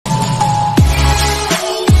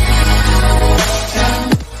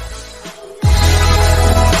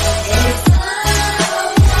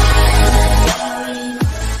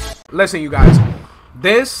Listen, you guys.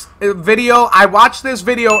 This video, I watched this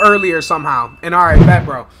video earlier somehow. And alright, bet,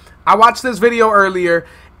 bro. I watched this video earlier,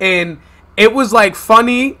 and it was like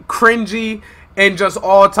funny, cringy, and just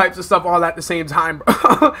all types of stuff all at the same time,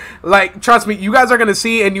 bro. Like, trust me, you guys are going to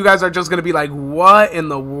see, and you guys are just going to be like, what in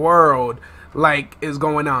the world, like, is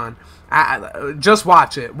going on? Just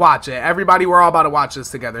watch it. Watch it. Everybody, we're all about to watch this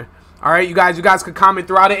together. All right, you guys could comment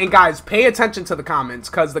throughout it. And, guys, pay attention to the comments,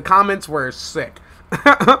 because the comments were sick.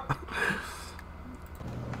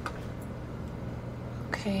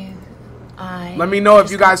 Okay. Let me know if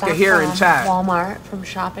you guys can hear in chat. From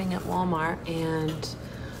shopping at Walmart, and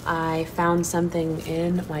I found something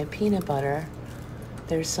in my peanut butter.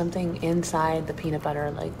 There's something inside the peanut butter,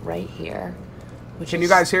 like right here. Can you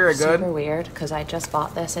guys hear it good? Super weird, because I just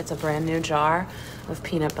bought this. It's a brand new jar of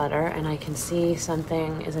peanut butter, and I can see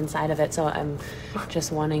something is inside of it. So I'm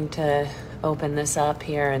just wanting to open this up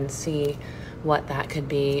here and see what that could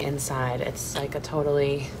be inside. It's like a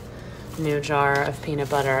totally new jar of peanut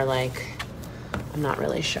butter. Like, I'm not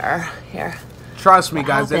really sure. Here. Trust me,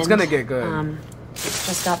 guys, it's gonna get good.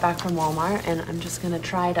 Just got back from Walmart, and I'm just gonna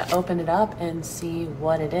try to open it up and see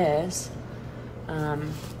what it is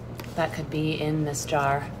that could be in this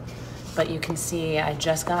jar. But you can see I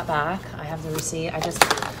just got back. I have the receipt. I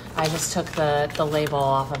just took the label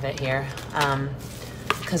off of it here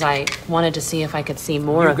because I wanted to see if I could see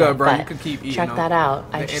more of it. Bro. You could keep eating. Check that out.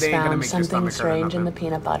 I just found something strange in the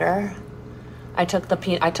peanut butter. I took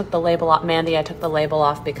the label off, Mandy. I took the label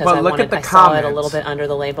off because I saw it a little bit under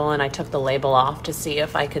the label, and I took the label off to see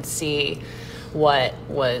if I could see what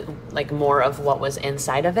was like more of what was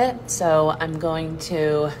inside of it. So I'm going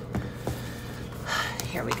to.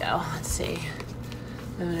 Here we go. Let's see.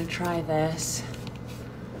 I'm gonna try this.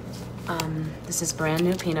 This is brand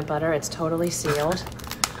new peanut butter. It's totally sealed,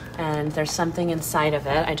 and there's something inside of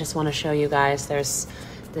it. I just want to show you guys. There's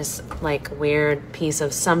this like weird piece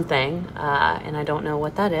of something, and I don't know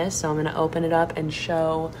what that is, so I'm gonna open it up and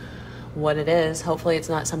show what it is. Hopefully it's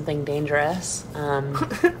not something dangerous.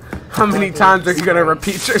 How many times are you gonna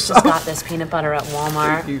repeat yourself? Just got this peanut butter at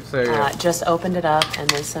Walmart. Just opened it up, and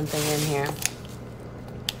there's something in here.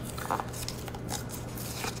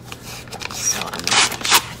 So I'm gonna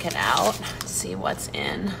check it out, see what's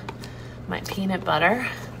in my peanut butter.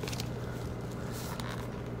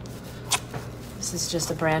 This is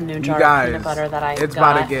just a brand new jar of peanut butter that I got. It's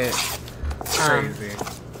about to get crazy.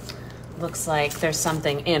 Looks like there's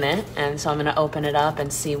something in it, and so I'm going to open it up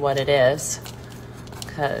and see what it is,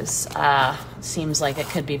 because it seems like it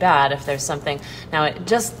could be bad if there's something. Now, it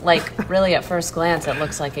just, like, really at first glance, it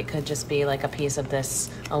looks like it could just be, like, a piece of this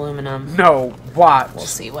aluminum. No, watch. We'll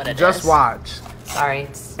see what it is. Just watch. Sorry.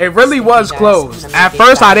 It really was closed. At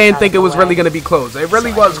first, I didn't think it was really going to be closed. It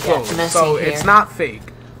really was closed, so it's not fake.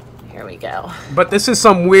 Here we go. But this is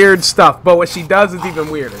some weird stuff. But what she does is even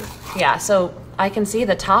weirder. Yeah, so I can see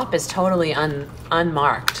the top is totally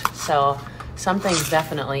unmarked. So something's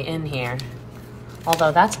definitely in here.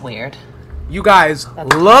 Although that's weird. You guys,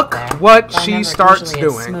 look what she starts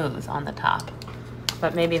doing. It's smooth on the top.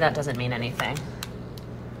 But maybe that doesn't mean anything.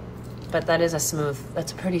 But that is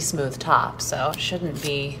that's a pretty smooth top. So it shouldn't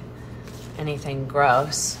be anything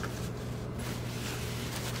gross.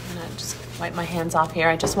 I'm gonna just wipe my hands off here.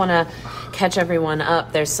 I just want to catch everyone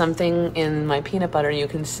up. There's something in my peanut butter you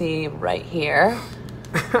can see right here.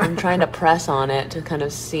 I'm trying to press on it to kind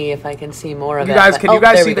of see if I can see more of it. Can you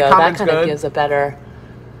guys see the comments good? That kind of gives a better,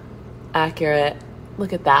 accurate.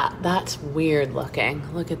 Look at that. That's weird looking.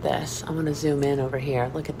 Look at this. I'm going to zoom in over here.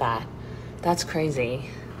 Look at that. That's crazy.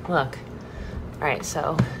 Look. All right,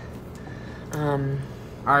 so. All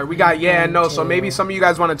right, we got no. So maybe some of you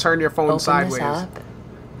guys want to turn your phone sideways. This up.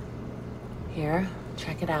 Here,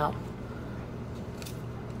 check it out.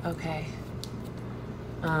 Okay.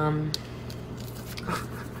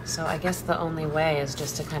 So I guess the only way is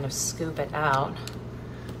just to kind of scoop it out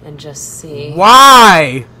and just see.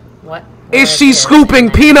 Why? What is she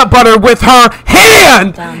scooping peanut butter with her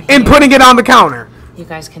hand and putting it on the counter? You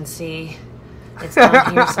guys can see it's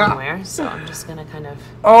down here somewhere, so I'm just gonna kind of.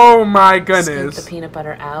 Oh my goodness. Scoop the peanut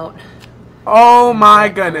butter out. Oh my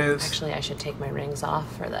goodness. Actually, I should take my rings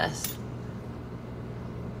off for this.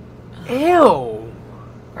 Ew.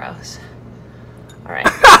 Gross. All right.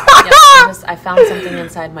 Yep, I found something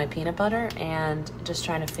inside my peanut butter, and just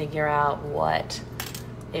trying to figure out what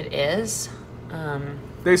it is.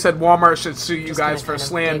 They said Walmart should sue you guys for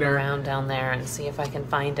slander. Dig around down there and see if I can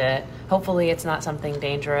find it. Hopefully, it's not something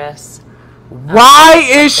dangerous. Why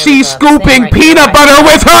is she scooping peanut butter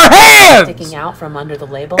with her hands? Sticking out from under the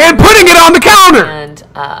label and putting it on the counter. And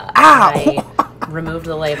ow! removed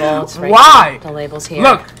the label. It's right Why? here. The label's here.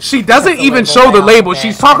 Look, she doesn't even show the label.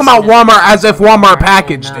 She's talking about Walmart as if Walmart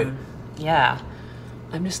packaged it. Yeah.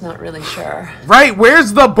 I'm just not really sure. Right,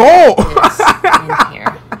 where's the bowl? It's in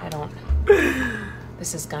here. I don't...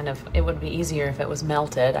 This is kind of... It would be easier if it was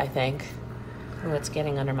melted, I think. Oh, it's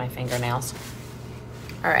getting under my fingernails.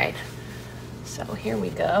 All right. So here we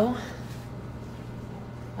go.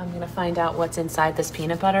 I'm going to find out what's inside this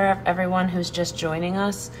peanut butter. Everyone who's just joining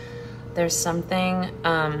us, there's something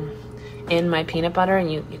in my peanut butter,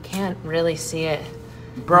 and you can't really see it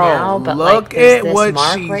now, but look at what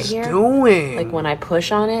she's doing. Like when I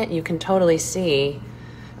push on it, you can totally see.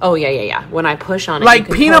 Oh, yeah. When I push on it,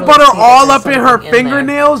 like peanut butter all up in her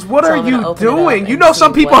fingernails. What are you doing? You know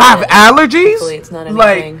some people have allergies. Hopefully it's not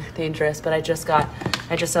anything dangerous, but I just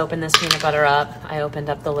opened this peanut butter up. I opened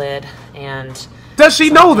up the lid, and does she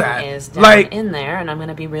know that? Is down in there, and I'm going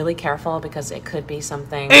to be really careful because it could be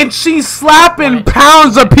something. And she's slapping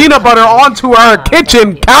pounds of peanut butter onto her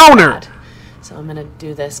kitchen counter. So I'm going to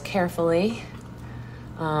do this carefully,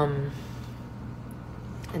 and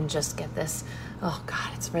just get this. Oh God,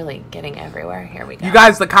 it's really getting everywhere. Here we go. You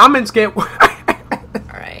guys, the comments get. All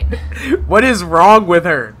right. What is wrong with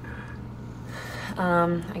her?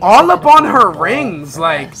 All up on her rings,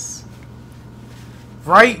 like.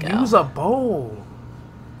 Right, use a bowl.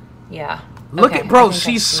 Yeah. Look at, bro,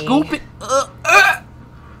 she's scooping.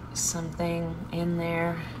 Something in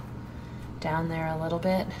there, down there a little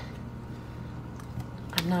bit.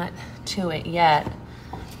 I'm not to it yet.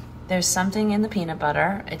 There's something in the peanut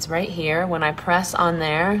butter. It's right here. When I press on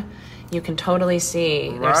there, you can totally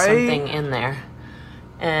see there's something in there.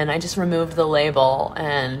 And I just removed the label,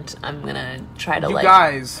 and I'm gonna try to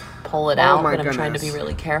pull it out, but I'm trying to be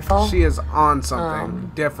really careful. She is on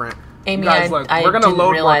something different. Amy, I didn't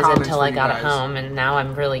realize it until I got it home, and now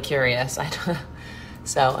I'm really curious.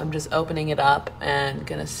 So I'm just opening it up and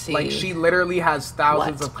gonna see. Like, she literally has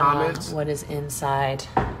thousands of comments. What is inside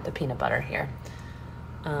the peanut butter here?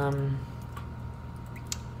 I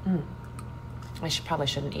probably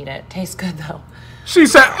shouldn't eat it. Tastes good though. She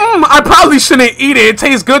said, I probably shouldn't eat it. It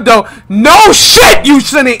tastes good though. No shit, you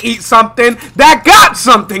shouldn't eat something that got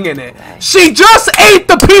something in it. Okay. She just ate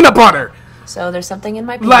the peanut butter. So there's something in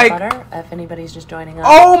my peanut butter. If anybody's just joining us.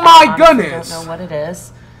 Oh my goodness. I don't know what it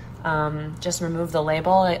is. Just remove the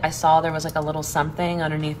label. I saw there was like a little something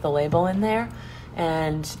underneath the label in there.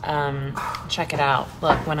 And check it out.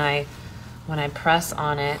 Look, when I press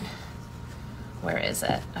on it, where is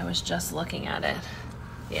it? I was just looking at it.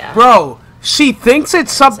 Yeah. Bro, she thinks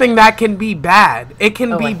it's something that can be bad. It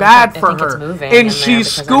can be bad for her. And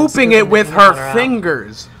she's scooping it with her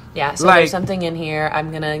fingers. Yeah, so there's something in here. I'm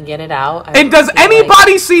going to get it out. And does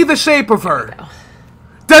anybody see the shape of her?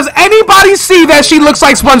 Does anybody see that she looks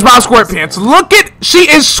like SpongeBob SquarePants? Look at, she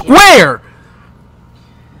is square.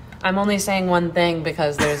 I'm only saying one thing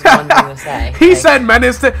because there's one thing to say. He said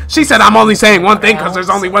menace to... She said, I'm only saying one thing because there's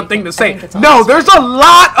only one thing to say. No, there's a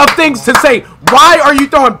lot of things to say. Why are you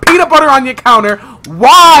throwing peanut butter on your counter?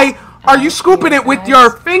 Why are you scooping it with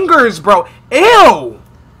your fingers, bro? Ew.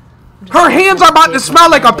 Her hands are about to smell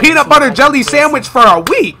like a peanut butter jelly sandwich for a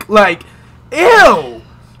week. Like, ew.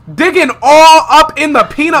 Digging all up in the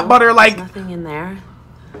peanut butter like... There's nothing in there.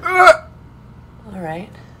 All right.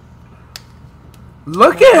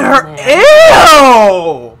 Look at her.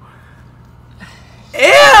 Ew.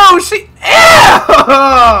 Ew. Ew.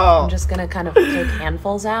 I'm just going to kind of take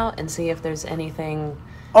handfuls out and see if there's anything.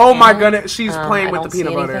 Oh my goodness. She's playing with the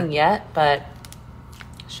peanut butter. I don't see anything yet, but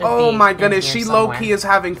should oh my goodness. She low-key is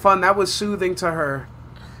having fun. That was soothing to her.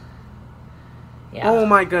 Yeah. Oh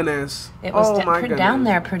my goodness. It was down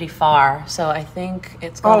there pretty far, so I think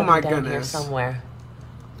it's going to be down here somewhere.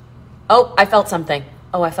 Oh, I felt something.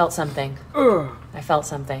 Oh, I felt something. Ugh. I felt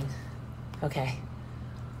something. Okay.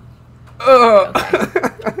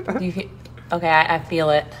 Okay. Okay, I feel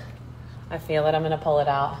it. I feel it. I'm going to pull it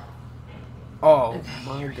out. Oh,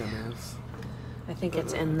 my goodness. I think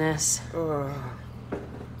it's in this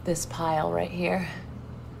pile right here.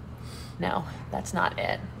 No, that's not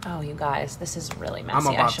it. Oh, you guys, this is really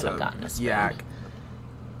messy. I should have gotten a spoon. Yak.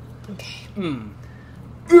 Okay.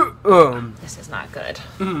 This is not good.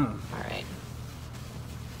 All right.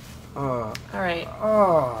 All right.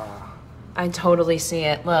 I totally see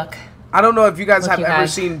it. Look. I don't know if you guys have ever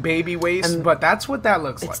seen baby waist, but that's what that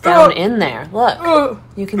looks like. It's down in there. Look.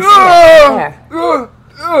 You can see it right there.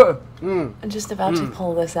 I'm just about to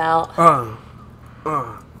pull this out.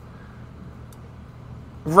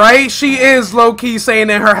 Right? She is low-key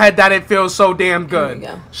saying in her head that it feels so damn good.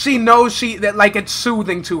 There we go. She knows that like it's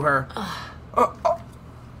soothing to her.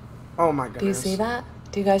 Oh my goodness. Do you see that?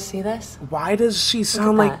 Do you guys see this? Why does she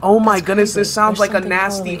sound like, oh my goodness, this sounds like a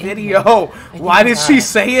nasty video. Why did she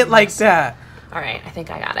say it like that? All right, I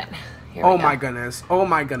think I got it. Oh my goodness. Oh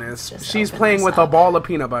my goodness. She's playing with a ball of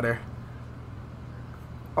peanut butter.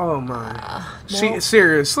 Oh my. She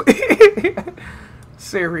seriously.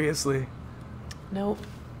 Seriously. Nope.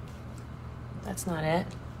 That's not it.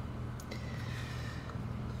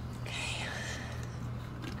 Okay.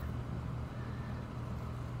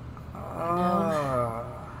 No.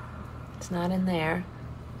 It's not in there.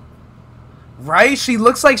 Right? She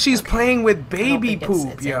looks like she's playing with baby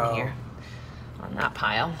poop, it's yo. In here, on that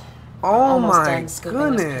pile. Oh I'm almost my done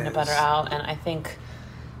scooping this peanut butter out, and I think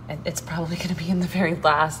it's probably going to be in the very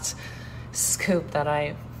last scoop that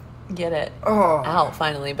I get it out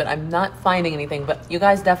finally. But I'm not finding anything. But you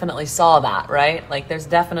guys definitely saw that, right? Like, there's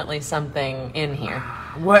definitely something in here.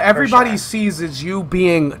 What everybody sees is you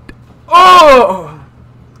being,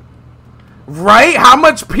 right? How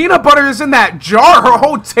much peanut butter is in that jar? Her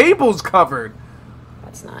whole table's covered.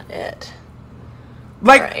 That's not it.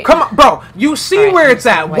 Like, come on, bro. You see where it's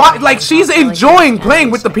at. Why? Like, she's enjoying playing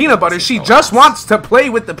with the peanut butter. She just wants to play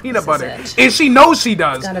with the peanut butter. And she knows she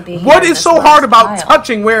does. What is so hard about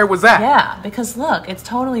touching where it was at? Yeah, because look, it's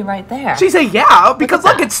totally right there. She said, yeah, because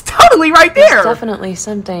look, it's totally right there. There's definitely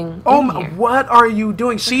something in here. What are you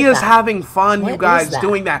doing? She is having fun, you guys,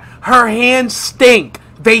 doing that. Her hands stink.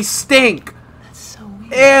 They stink. That's so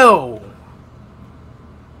weird. Ew.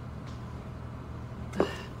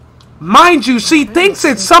 Mind you, she thinks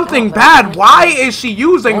it's something bad. Why is she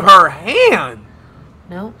using her hand?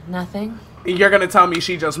 No, nothing. You're going to tell me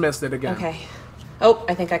she just missed it again. Okay. Oh,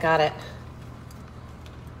 I think I got it.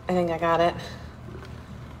 I got it.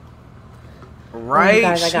 Right?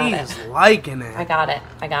 Guys, she's liking it. I got it.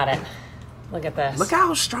 Look at this. Look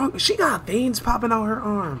how strong. She got veins popping out her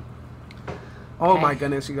arm. Oh my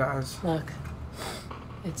goodness, you guys. Look.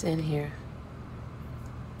 It's in here.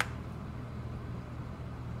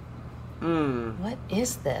 What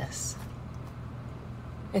is this?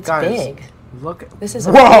 It's guys, big. Look at this is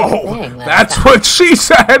a big thing. That's what she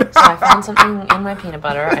said. So I found something in my peanut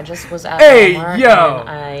butter. I just was at Walmart and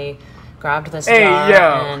I grabbed this jar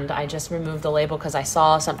and I just removed the label because I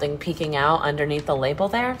saw something peeking out underneath the label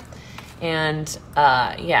there. And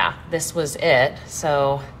yeah, this was it.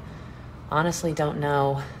 So honestly don't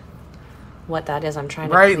know what that is. I'm trying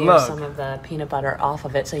to clear some of the peanut butter off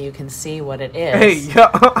of it so you can see what it is. Hey, yo.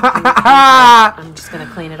 I'm just going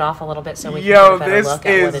to clean it off a little bit so we can get a better look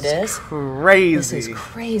at what it is. Crazy. This is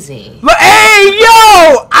crazy. Look, hey,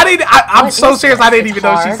 yo! I'm so serious. I didn't even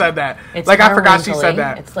know she said that. It's like, I forgot she said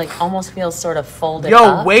that. It's like almost feels sort of folded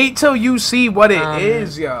up. Yo, wait till you see what it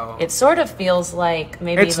is, yo. It sort of feels like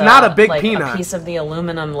maybe it's not a big peanut. A piece of the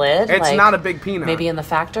aluminum lid. It's like, not a big peanut. Maybe in the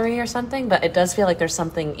factory or something, but it does feel like there's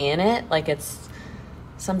something in it. Like it's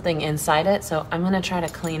something inside it. So I'm going to try to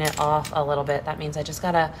clean it off a little bit. That means I just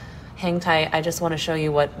got to hang tight. I just want to show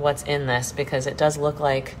you what's in this because it does look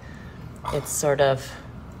like it's sort of,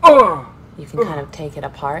 you can kind of take it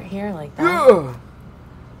apart here like that.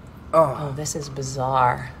 Oh, this is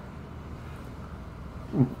bizarre.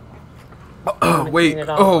 Wait,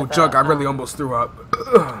 Jug, I really almost threw up.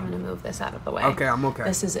 I'm going to move this out of the way. Okay, I'm okay.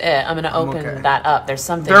 This is it. I'm going to open that up. There's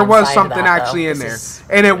something There was something actually in there,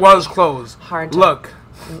 and it was closed. Hard to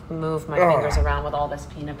move my fingers around with all this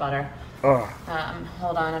peanut butter.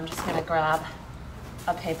 Hold on, I'm just going to grab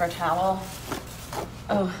a paper towel.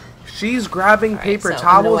 She's grabbing paper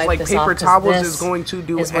towels like paper towels is going to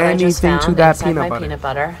do anything to that peanut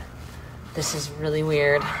butter. This is really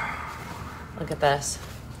weird. Look at this.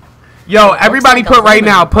 Yo, everybody put right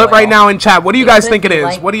now in chat. What do you guys think it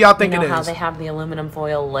is? What do y'all think it is? How they have the aluminum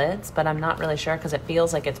foil lids, but I'm not really sure because it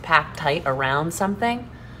feels like it's packed tight around something.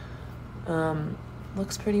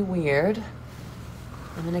 Looks pretty weird.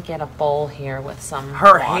 I'm gonna get a bowl here with some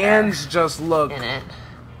Her hands just look in it.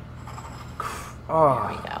 Oh.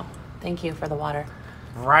 There we go. Thank you for the water.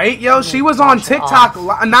 Right? Yo, she was on TikTok,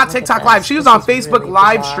 not TikTok Live. She was on Facebook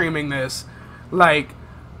Live streaming this. Like,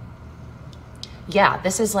 yeah,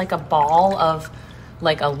 this is like a ball of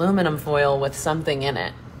like aluminum foil with something in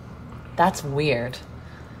it. That's weird.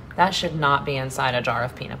 That should not be inside a jar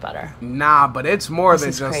of peanut butter. Nah, but it's more than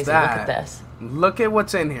just crazy. that. Look at this. Look at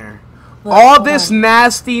what's in here. Look, all this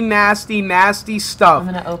nasty stuff.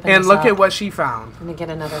 I'm gonna open and this look up. At what she found. I'm gonna get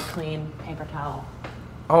another clean paper towel.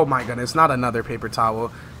 Oh my goodness, not another paper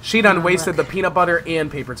towel. She done wasted the peanut butter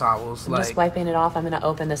and paper towels. I'm just wiping it off. I'm gonna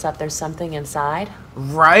open this up. There's something inside.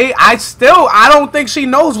 Right? I don't think she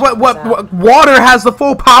knows what water has the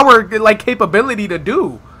full power, like, capability to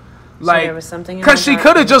do. Like, there was something because she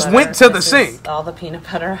could have just went to the sink. All the peanut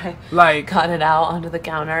butter, I got it out onto the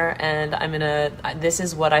counter, and this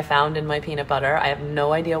is what I found in my peanut butter. I have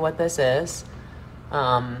no idea what this is.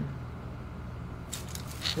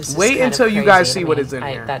 Wait until you guys see what is in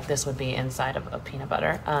here. That this would be inside of a peanut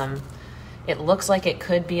butter. It looks like it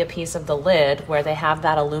could be a piece of the lid where they have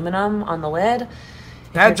that aluminum on the lid.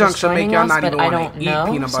 That junk should make y'all not even want to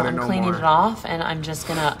eat peanut butter no more. I'm cleaning it off, and I'm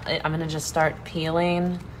gonna just start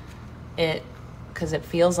peeling it because it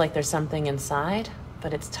feels like there's something inside,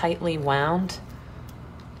 but it's tightly wound.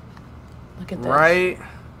 Look at this. Right.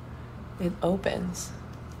 It opens.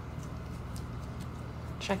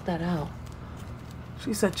 Check that out.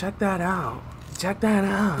 She said, check that out. Check that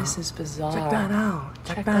out. This is bizarre. Check that out.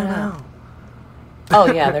 Check that out.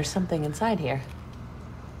 Oh, yeah, there's something inside here.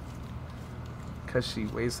 Because she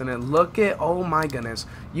wasting it. Look at, oh my goodness.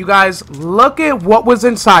 You guys, look at what was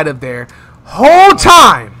inside of there. Whole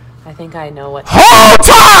time. I think I know what. Whole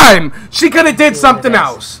time! She could have did something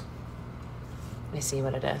else. Let me see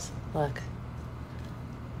what it is. Look.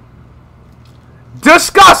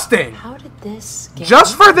 Disgusting. How did this get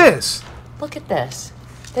just for this? Look at this.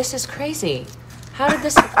 This is crazy. How did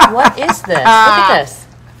this? What is this? Look at this.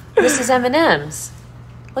 This is M&M's.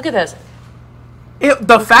 Look at this.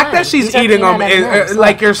 The fact that she's eating them is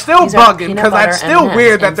like you're still bugging because that's still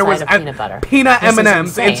weird that there was peanut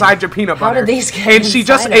M&M's inside your peanut butter. How did these get and she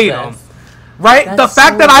just ate them. Right? That's the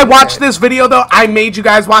fact so that I weird. watched this video, though, I made you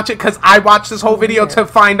guys watch it because I watched this whole video to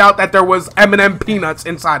find out that there was M&M peanuts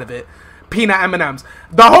inside of it. Peanut M&M's.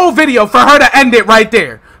 The whole video for her to end it right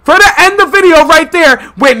there. For her to end the video right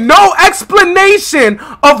there with no explanation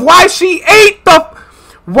of why she ate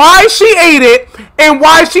it and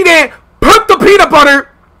why she didn't put the peanut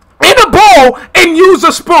butter in a bowl and use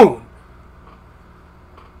a spoon.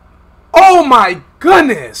 Oh my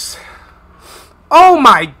goodness. Oh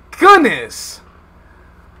my goodness.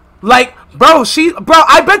 Like, bro,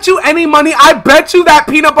 I bet you any money, I bet you that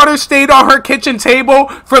peanut butter stayed on her kitchen table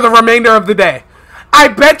for the remainder of the day. I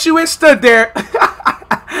bet you it stood there.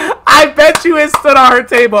 I bet you it stood on her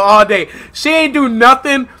table all day. She ain't do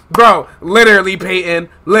nothing. Bro, literally, Peyton.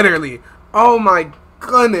 Literally. Oh my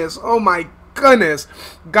goodness. Oh my goodness.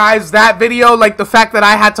 Guys, that video, like the fact that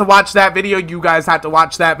I had to watch that video, you guys had to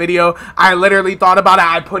watch that video. I literally thought about it.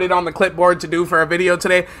 I put it on the clipboard to do for a video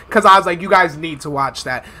today because I was like, you guys need to watch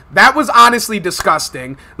that. That was honestly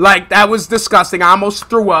disgusting. Like, that was disgusting. I almost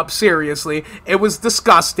threw up, seriously. It was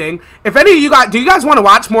disgusting. If any of you guys, do you guys want to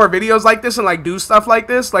watch more videos like this and like do stuff like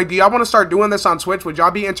this? Like, do y'all want to start doing this on Twitch? Would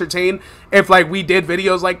y'all be entertained if like we did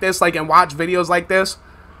videos like this, like, and watch videos like this?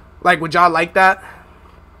 Like, would y'all like that?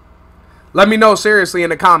 Let me know seriously in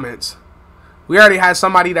the comments. We already had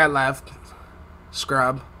somebody that left.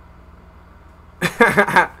 Scrub.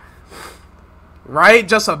 Right?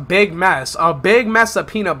 Just a big mess. A big mess of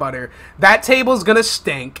peanut butter. That table's gonna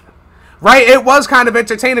stink. Right? It was kind of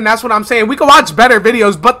entertaining. That's what I'm saying. We could watch better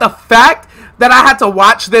videos. But the fact that I had to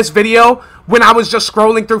watch this video when I was just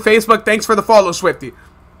scrolling through Facebook. Thanks for the follow, Swifty.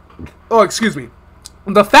 Oh, excuse me.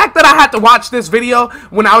 The fact that I had to watch this video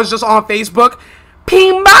when I was just on Facebook.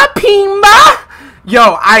 Pimba.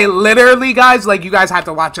 Yo, I literally, guys, like, you guys had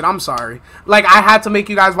to watch it. I'm sorry. Like, I had to make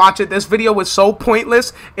you guys watch it. This video was so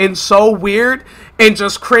pointless and so weird and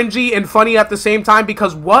just cringy and funny at the same time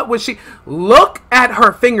because what was she? Look at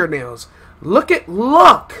her fingernails. Look at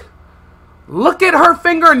her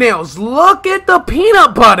fingernails. Look at the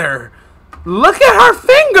peanut butter. Look at her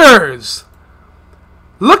fingers.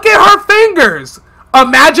 Look at her fingers.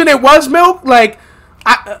 Imagine it was milk. Like,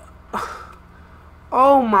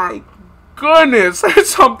 oh my goodness, there's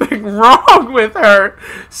something wrong with her.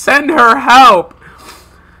 Send her help.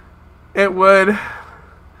 It would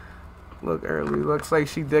look early. Looks like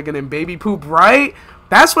she digging in baby poop, right?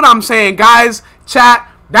 That's what I'm saying, guys. Chat,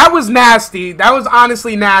 that was nasty. That was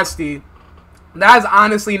honestly nasty. That is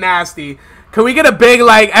honestly nasty. Can we get a big,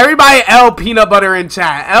 like, everybody L peanut butter in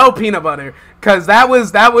chat? L peanut butter. Because that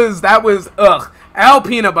was, ugh. L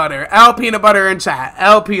peanut butter in chat.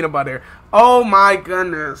 L peanut butter. Oh my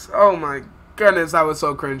goodness. Oh my goodness. That was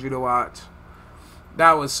so cringy to watch.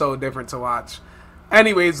 That was so different to watch.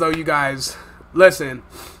 Anyways, though, you guys, listen.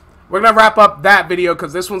 We're going to wrap up that video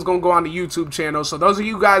because this one's going to go on the YouTube channel. So those of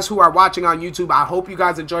you guys who are watching on YouTube, I hope you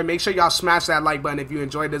guys enjoy. Make sure y'all smash that like button if you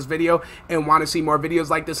enjoyed this video and want to see more videos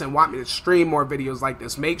like this and want me to stream more videos like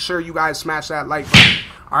this. Make sure you guys smash that like button.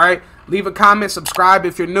 All right? Leave a comment, subscribe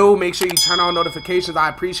if you're new. Make sure you turn on notifications. I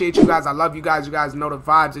appreciate you guys. I love you guys. You guys know the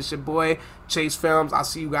vibes. It's your boy, Chase Films. I'll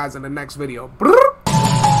see you guys in the next video.